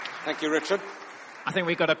Thank you, Richard. I think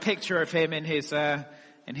we got a picture of him in his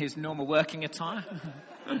normal working attire,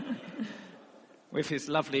 with his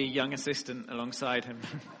lovely young assistant alongside him.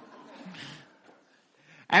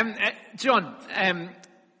 John,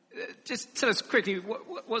 just tell us quickly,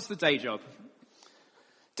 what's the day job?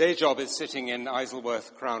 Day job is sitting in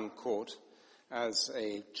Isleworth Crown Court as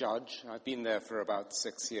a judge. I've been there for about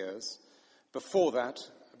 6 years. Before that,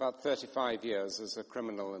 about 35 years as a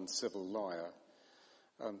criminal and civil lawyer.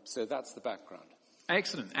 So that's the background.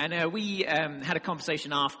 Excellent. And we had a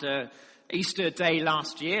conversation after Easter Day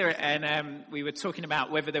last year, and we were talking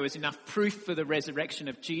about whether there was enough proof for the resurrection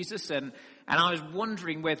of Jesus, and I was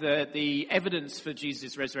wondering whether the evidence for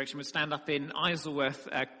Jesus' resurrection would stand up in Isleworth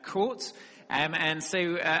Court. And so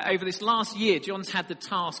over this last year, John's had the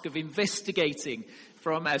task of investigating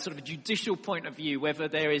from a sort of a judicial point of view whether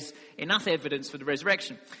there is enough evidence for the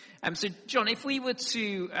resurrection. So, John, if we were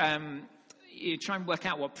to try and work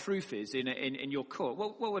out what proof is in your court,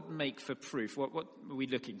 what would make for proof? What are we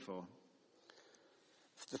looking for?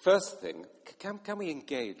 The first thing, can we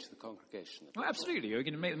engage the congregation? Oh, absolutely. Are we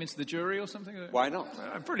going to make them into the jury or something? Why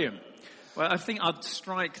not? Brilliant. Well, I think I'd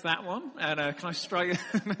strike that one. And can I strike?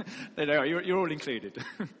 There you are. You're all included.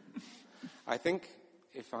 I think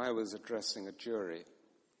if I was addressing a jury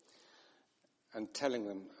and telling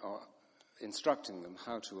them or instructing them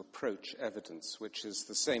how to approach evidence, which is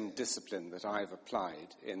the same discipline that I've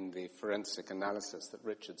applied in the forensic analysis that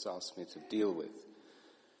Richard's asked me to deal with,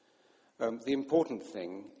 the important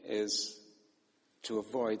thing is to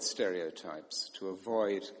avoid stereotypes, to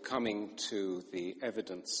avoid coming to the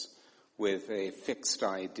evidence with a fixed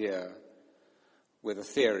idea, with a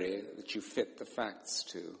theory that you fit the facts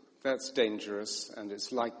to. That's dangerous, and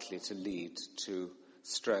it's likely to lead to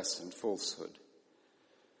stress and falsehood.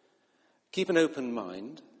 Keep an open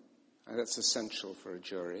mind, and that's essential for a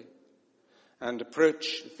jury, and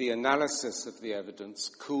approach the analysis of the evidence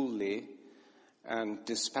coolly and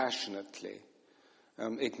dispassionately,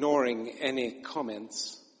 ignoring any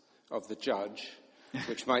comments of the judge,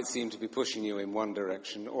 which might seem to be pushing you in one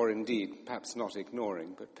direction, or indeed, perhaps not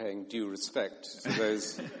ignoring, but paying due respect to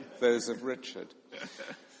those of Richard.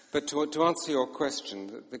 But to answer your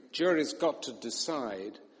question, the jury's got to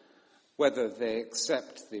decide whether they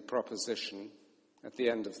accept the proposition at the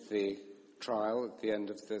end of the trial, at the end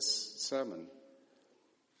of this sermon.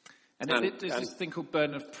 And there's this thing called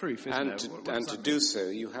burden of proof, isn't there? And to do so,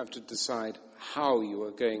 you have to decide how you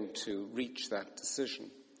are going to reach that decision.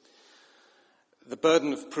 The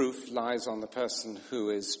burden of proof lies on the person who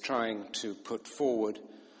is trying to put forward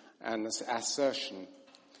an assertion.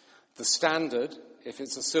 The standard, if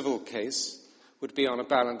it's a civil case, would be on a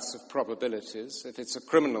balance of probabilities. If it's a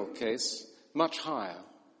criminal case, much higher.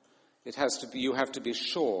 You have to be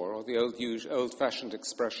sure, or the old-fashioned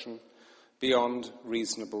expression, beyond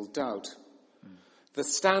reasonable doubt. The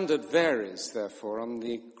standard varies, therefore, on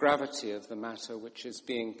the gravity of the matter which is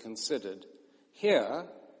being considered. Here,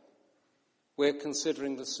 we're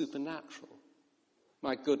considering the supernatural.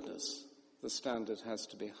 My goodness, the standard has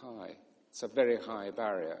to be high. It's a very high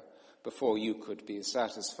barrier before you could be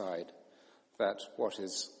satisfied that what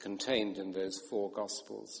is contained in those four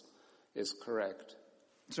Gospels is correct.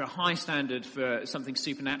 So a high standard for something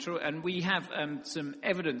supernatural, and we have some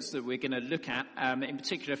evidence that we're going to look at, in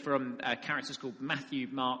particular from characters called Matthew,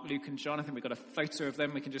 Mark, Luke and John. I think we've got a photo of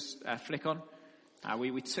them we can just flick on.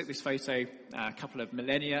 We took this photo a couple of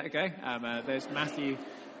millennia ago. There's Matthew,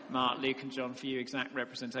 Mark, Luke and John for you, exact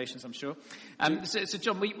representations, I'm sure. So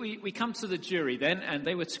John, we come to the jury then, and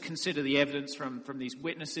they were to consider the evidence from these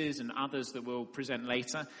witnesses and others that we'll present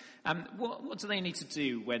later. What do they need to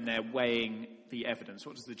do when they're weighing the evidence?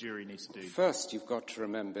 What does the jury need to do? First, you've got to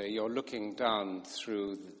remember you're looking down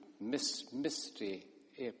through the misty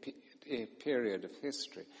period of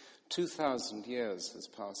history. 2,000 years has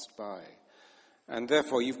passed by. And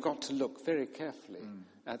therefore, you've got to look very carefully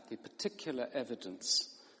at the particular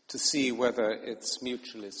evidence to see whether it's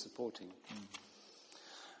mutually supporting.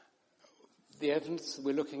 The evidence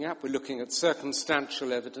we're looking at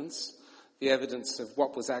circumstantial evidence, the evidence of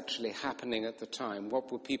what was actually happening at the time,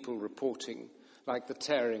 what were people reporting, like the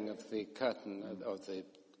tearing of the curtain of the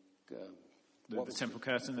temple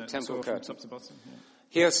curtain, the temple curtain. From top to bottom. Yeah.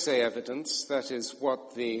 Hearsay evidence, that is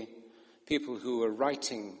what the people who were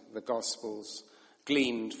writing the Gospels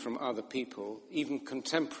gleaned from other people, even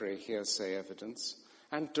contemporary hearsay evidence,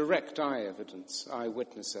 and direct eye evidence,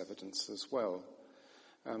 eyewitness evidence as well.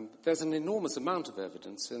 There's an enormous amount of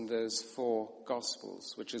evidence in those four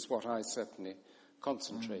Gospels, which is what I certainly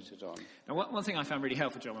concentrated on. Now, one thing I found really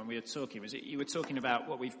helpful, John, when we were talking, was that you were talking about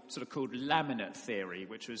what we've sort of called laminate theory,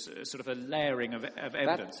 which was sort of a layering of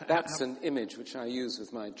evidence. That's an image which I use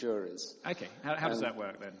with my juries. Okay. How does that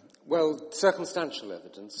work then? Well, circumstantial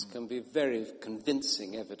evidence can be very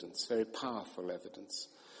convincing evidence, very powerful evidence,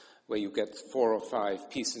 where you get 4 or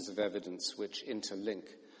 5 pieces of evidence which interlink.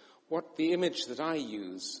 What the image that I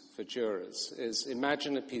use for jurors is,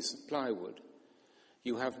 imagine a piece of plywood.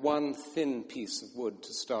 You have one thin piece of wood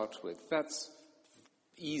to start with. That's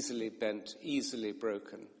easily bent, easily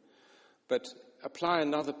broken. But apply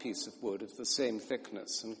another piece of wood of the same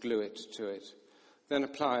thickness and glue it to it. Then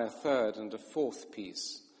apply a third and a fourth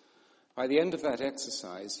piece. By the end of that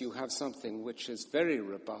exercise, you have something which is very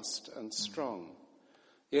robust and strong.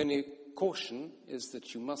 The only caution is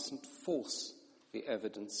that you mustn't force the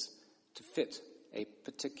evidence to fit a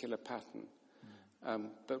particular pattern.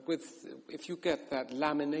 But if you get that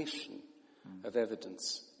lamination of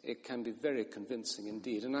evidence, it can be very convincing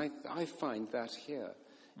indeed. And I find that here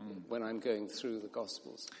when I'm going through the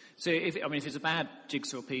Gospels. So if it's a bad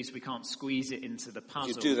jigsaw piece, we can't squeeze it into the puzzle.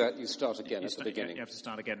 If you do that, you start again at the beginning. You have to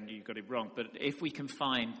start again, you got it wrong. But if we can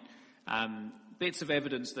find bits of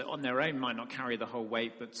evidence that on their own might not carry the whole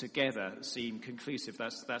weight, but together seem conclusive,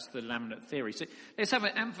 that's the laminate theory. So let's have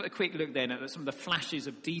a quick look then at some of the flashes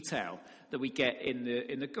of detail that we get in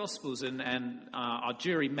the Gospels, and our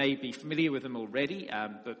jury may be familiar with them already,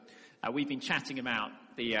 but we've been chatting about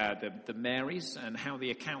the Marys and how the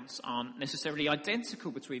accounts aren't necessarily identical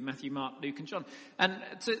between Matthew, Mark, Luke and John. And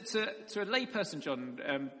to a layperson,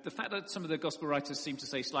 John, the fact that some of the Gospel writers seem to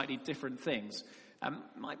say slightly different things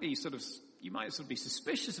might be you might be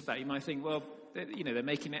suspicious of that. You might think, well, they're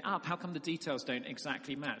making it up. How come the details don't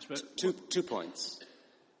exactly match? But two points.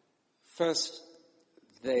 First,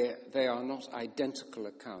 they are not identical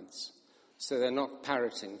accounts, so they're not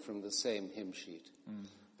parroting from the same hymn sheet.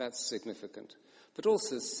 That's significant. But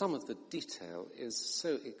also, some of the detail is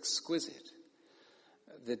so exquisite.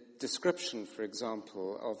 The description, for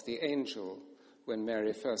example, of the angel when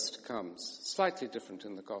Mary first comes, slightly different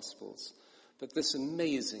in the Gospels, but this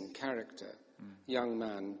amazing character, young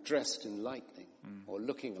man dressed in lightning, or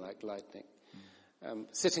looking like lightning,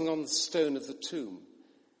 sitting on the stone of the tomb.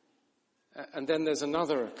 And then there's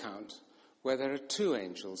another account where there are 2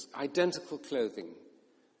 angels, identical clothing,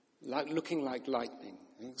 looking like lightning,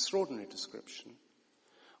 an extraordinary description,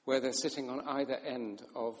 where they're sitting on either end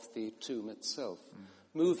of the tomb itself,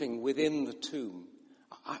 moving within the tomb.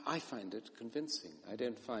 I find it convincing. I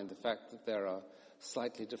don't find the fact that there are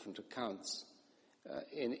slightly different accounts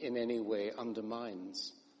in any way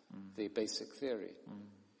undermines the basic theory.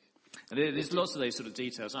 And there's lots of those sort of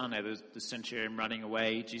details, aren't there? There's the centurion running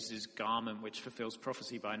away, Jesus' garment, which fulfills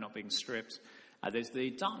prophecy by not being stripped. There's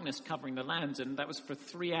the darkness covering the land, and that was for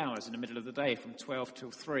 3 hours in the middle of the day, from 12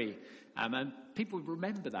 till 3. And people would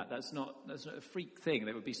remember that. That's not a freak thing.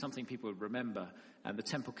 That would be something people would remember. And the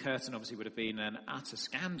temple curtain obviously would have been an utter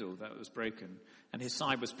scandal that was broken. And his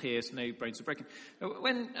side was pierced, no bones were broken.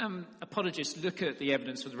 When apologists look at the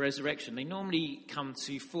evidence for the resurrection, they normally come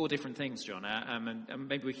to 4 different things, John. And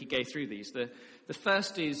maybe we could go through these. The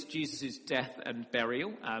first is Jesus' death and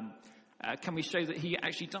burial. Can we show that he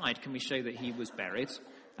actually died? Can we show that he was buried?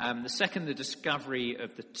 The second, the discovery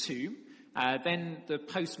of the tomb. Then the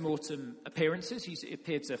post-mortem appearances. He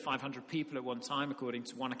appeared to 500 people at one time, according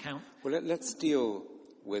to one account. Well, let's deal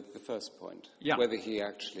with the first point, whether he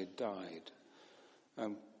actually died.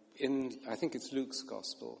 I think it's Luke's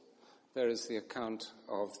Gospel, there is the account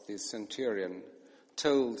of the centurion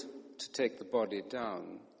told to take the body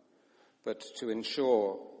down, but to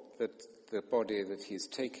ensure that the body that he's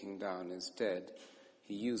taking down is dead,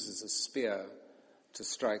 he uses a spear to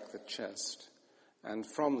strike the chest. And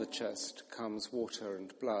from the chest comes water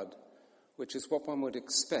and blood, which is what one would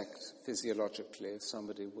expect physiologically if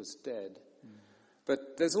somebody was dead.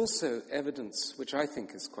 But there's also evidence, which I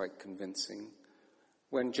think is quite convincing,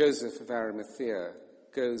 when Joseph of Arimathea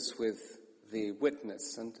goes with the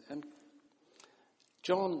witness, and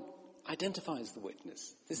John identifies the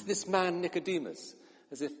witness. This man Nicodemus,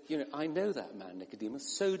 as if, I know that man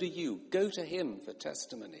Nicodemus, so do you. Go to him for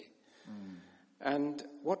testimony. And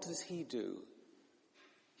what does he do?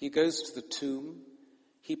 He goes to the tomb,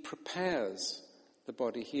 he prepares the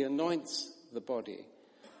body, he anoints the body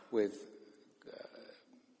with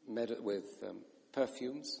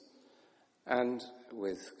perfumes and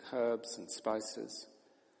with herbs and spices,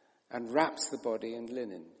 and wraps the body in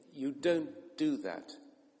linen. You don't do that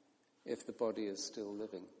if the body is still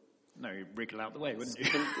living. No, you'd wriggle out the way, wouldn't you?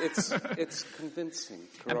 It's convincing.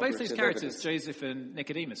 And both those characters, evidence. Joseph and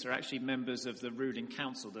Nicodemus, are actually members of the ruling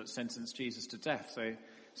council that sentenced Jesus to death. So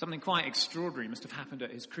something quite extraordinary must have happened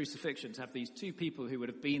at his crucifixion to have these two people who would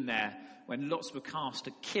have been there when lots were cast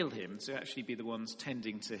to kill him to actually be the ones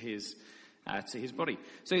tending to his body.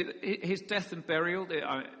 So his death and burial,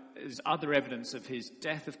 there's other evidence of his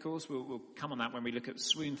death, of course. We'll come on that when we look at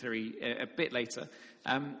swoon theory a bit later.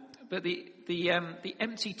 But the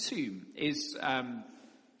empty tomb is the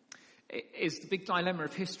big dilemma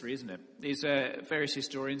of history, isn't it? There's various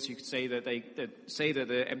historians who could say that say that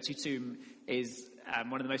the empty tomb is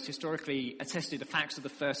one of the most historically attested facts of the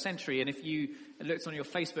first century. And if you looked on your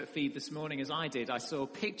Facebook feed this morning, as I did, I saw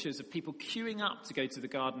pictures of people queuing up to go to the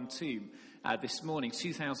Garden Tomb this morning,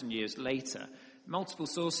 2,000 years later. Multiple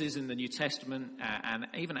sources in the New Testament and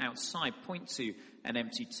even outside point to an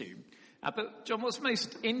empty tomb. But John, what's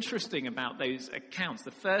most interesting about those accounts,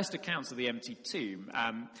 the first accounts of the empty tomb,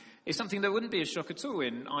 is something that wouldn't be a shock at all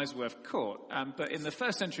in Isleworth Court, but in the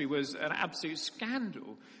first century was an absolute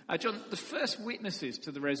scandal. John, the first witnesses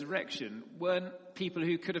to the resurrection weren't people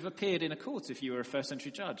who could have appeared in a court if you were a first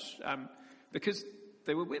century judge, because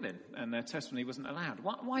they were women and their testimony wasn't allowed.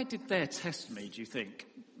 Why did their testimony, do you think,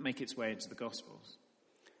 make its way into the Gospels?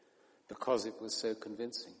 Because it was so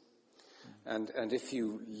convincing. And if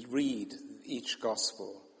you read each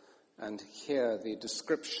Gospel and hear the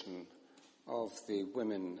description of the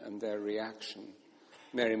women and their reaction,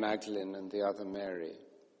 Mary Magdalene and the other Mary,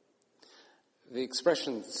 the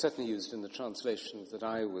expression certainly used in the translation that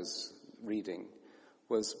I was reading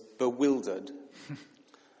was bewildered.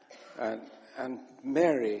 And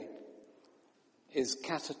Mary is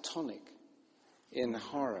catatonic in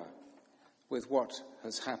horror with what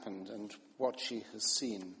has happened and what she has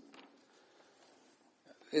seen.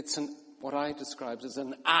 It's what I described as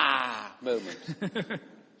an moment.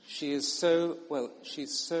 She's so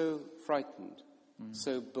frightened,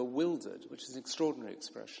 so bewildered, which is an extraordinary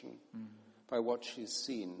expression, by what she's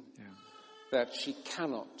seen, that she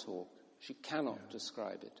cannot talk, she cannot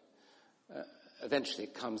describe it. Eventually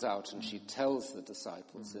it comes out and she tells the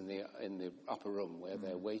disciples in the upper room where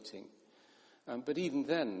they're waiting. But even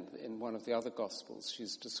then, in one of the other Gospels,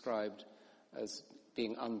 she's described as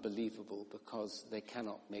being unbelievable because they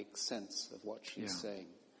cannot make sense of what she's saying.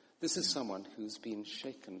 This is someone who's been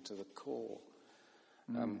shaken to the core.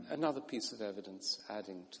 Another piece of evidence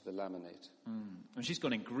adding to the laminate. And she's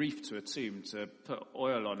gone in grief to a tomb to put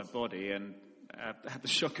oil on a body and had the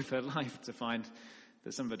shock of her life to find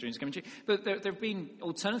that some of her dreams are coming true. But there have been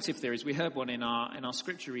alternative theories. We heard one in our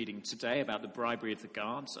scripture reading today about the bribery of the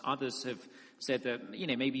guards. Others have said that,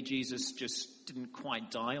 maybe Jesus just didn't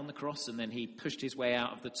quite die on the cross and then he pushed his way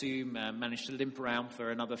out of the tomb, managed to limp around for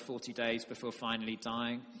another 40 days before finally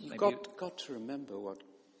dying. You've got to remember what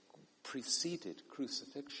preceded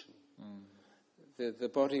crucifixion. The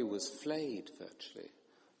body was flayed virtually,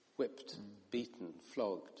 whipped, beaten,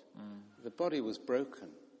 flogged. The body was broken.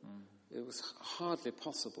 It was hardly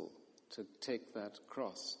possible to take that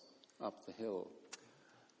cross up the hill.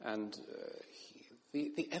 And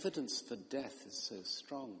the evidence for death is so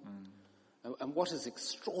strong. And what is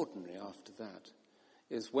extraordinary after that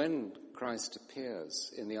is when Christ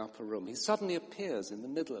appears in the upper room, he suddenly appears in the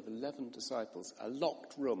middle of 11 disciples, a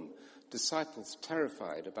locked room, disciples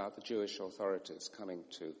terrified about the Jewish authorities coming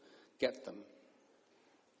to get them.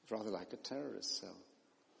 Rather like a terrorist cell.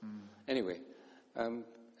 Anyway,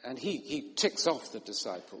 and he ticks off the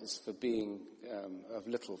disciples for being of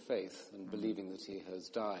little faith and believing that he has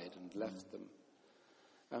died and left them.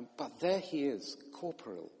 But there he is,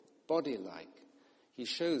 corporeal, body-like. He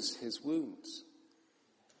shows his wounds.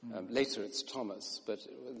 Later it's Thomas, but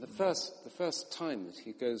the first time that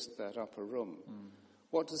he goes to that upper room,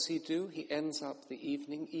 what does he do? He ends up the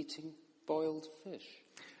evening eating boiled fish.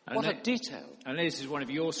 What a detail. And this is one of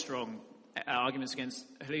your strong arguments against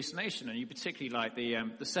hallucination, and you particularly like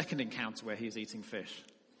the second encounter where he's eating fish.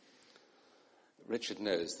 Richard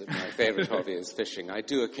knows that my favourite hobby is fishing. I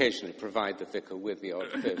do occasionally provide the vicar with the odd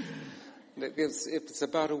fish. It's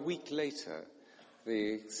about a week later,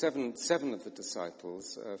 the seven of the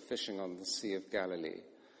disciples are fishing on the Sea of Galilee,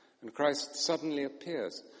 and Christ suddenly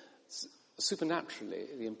appears. Supernaturally,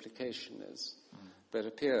 the implication is, but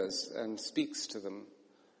appears and speaks to them,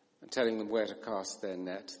 and telling them where to cast their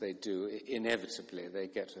net. They do. Inevitably, they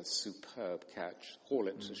get a superb catch, haul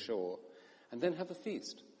it to shore, and then have a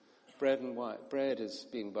feast. Bread and wine. Bread is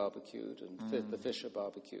being barbecued, and the fish are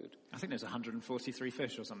barbecued. I think there's 143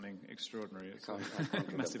 fish or something extraordinary. It's I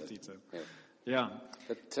can't massive detail. Yeah.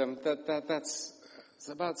 But that's it's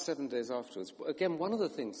about 7 days afterwards. Again, one of the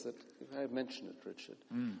things that, if I mention it, Richard,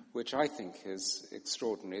 which I think is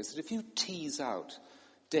extraordinary, is that if you tease out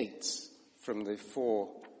dates from the 4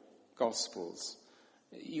 Gospels,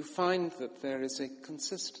 you find that there is a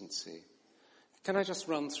consistency. Can I just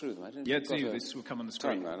run through them? I don't Yeah, think I've got this will come on the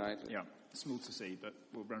screen. timeline. Yeah, small to see, but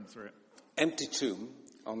we'll run through it. Empty tomb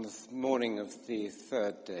on the morning of the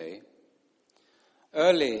third day.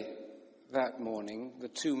 Early that morning, the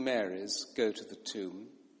two Marys go to the tomb.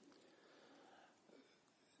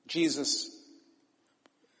 Jesus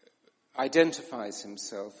identifies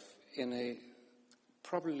himself in a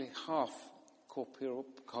probably half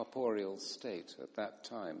corporeal state at that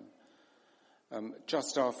time.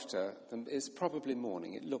 Just after them is probably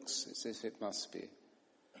morning. It looks as if it must be.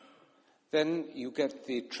 Then you get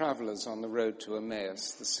the travellers on the road to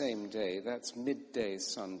Emmaus the same day. That's midday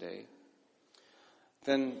Sunday.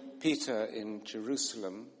 Then Peter in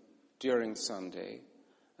Jerusalem during Sunday.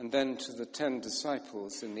 And then to the 10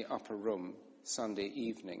 disciples in the upper room Sunday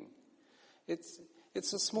evening. It's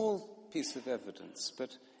a small piece of evidence,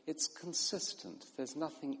 but it's consistent. There's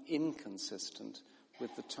nothing inconsistent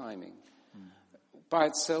with the timing. By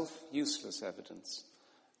itself, useless evidence.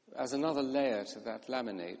 As another layer to that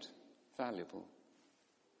laminate, valuable.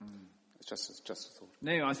 It's just a thought.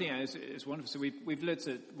 No, I think it's wonderful. So we've looked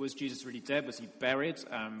at, was Jesus really dead? Was he buried?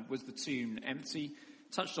 Was the tomb empty?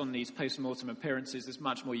 Touched on these post-mortem appearances. There's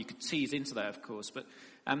much more you could tease into that, of course. But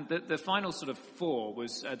the final sort of four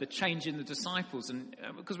was the change in the disciples. And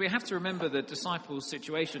because we have to remember the disciples'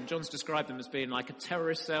 situation. John's described them as being like a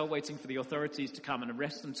terrorist cell waiting for the authorities to come and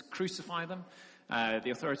arrest them, to crucify them.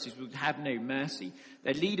 The authorities would have no mercy.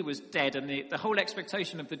 Their leader was dead, and the whole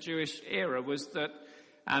expectation of the Jewish era was that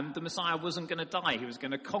the Messiah wasn't going to die. He was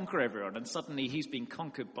going to conquer everyone, and suddenly he's been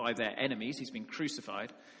conquered by their enemies. He's been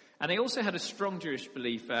crucified. And they also had a strong Jewish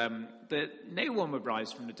belief that no one would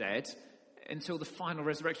rise from the dead until the final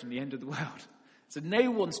resurrection, the end of the world. So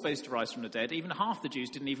no one's supposed to rise from the dead. Even half the Jews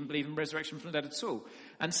didn't even believe in resurrection from the dead at all.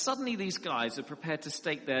 And suddenly these guys are prepared to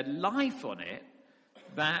stake their life on it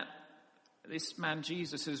that this man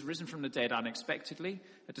Jesus has risen from the dead unexpectedly,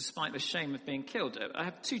 despite the shame of being killed. I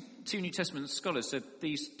have two New Testament scholars said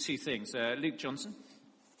these two things. Luke Johnson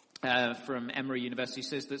from Emory University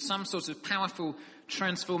says that some sort of powerful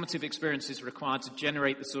transformative experience is required to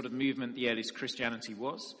generate the sort of movement the earliest Christianity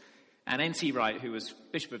was. And N.T. Wright, who was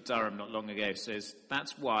Bishop of Durham not long ago, says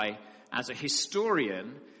that's why, as a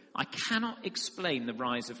historian, I cannot explain the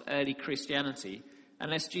rise of early Christianity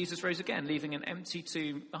unless Jesus rose again, leaving an empty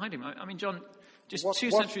tomb behind him. I mean, John, just two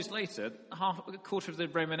centuries later, a quarter of the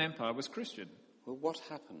Roman Empire was Christian. Well, what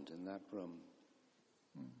happened in that room?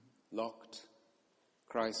 Locked,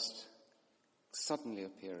 Christ suddenly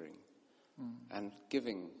appearing and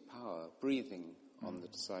giving power, breathing on the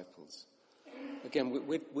disciples. Again,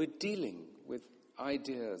 we're dealing with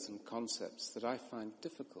ideas and concepts that I find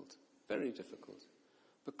difficult, very difficult,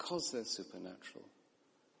 because they're supernatural.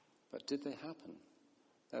 But did they happen?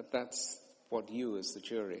 That's what you as the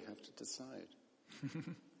jury have to decide.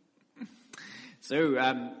 So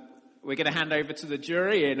we're going to hand over to the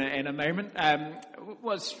jury in a moment.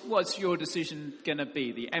 What's your decision going to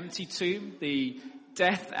be? The empty tomb, the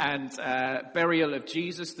death and burial of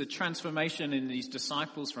Jesus, the transformation in these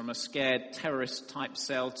disciples from a scared terrorist-type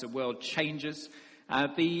cell to world changers,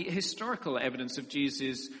 the historical evidence of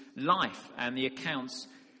Jesus' life and the accounts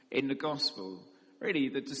in the gospel. Really,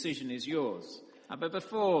 the decision is yours. But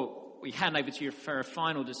before we hand over to you for a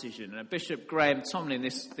final decision, Bishop Graham Tomlin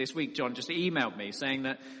this week, John, just emailed me saying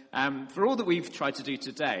that for all that we've tried to do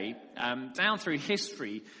today, down through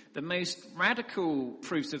history, the most radical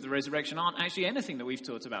proofs of the resurrection aren't actually anything that we've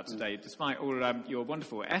talked about today, despite all your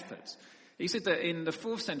wonderful efforts. He said that in the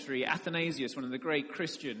 4th century, Athanasius, one of the great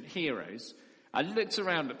Christian heroes, looked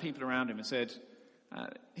around at people around him and said,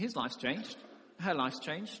 his life's changed, her life's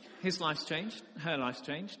changed, his life's changed, her life's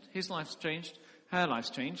changed, his life's changed, her life's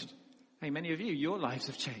changed. Hey, many of you, your lives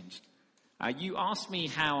have changed. You ask me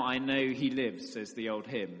how I know he lives, says the old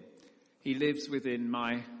hymn. He lives within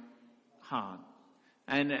my heart.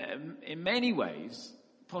 And in many ways,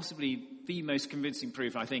 possibly the most convincing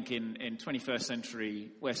proof, I think, in 21st century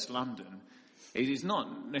West London, it is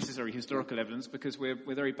not necessarily historical evidence because we're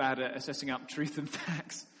very bad at assessing up truth and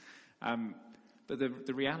facts. But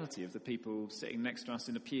the reality of the people sitting next to us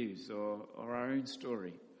in the pews or our own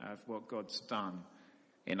story of what God's done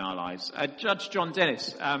in our lives. Judge John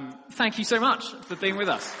Dennis, thank you so much for being with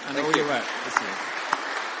us and all your work this year.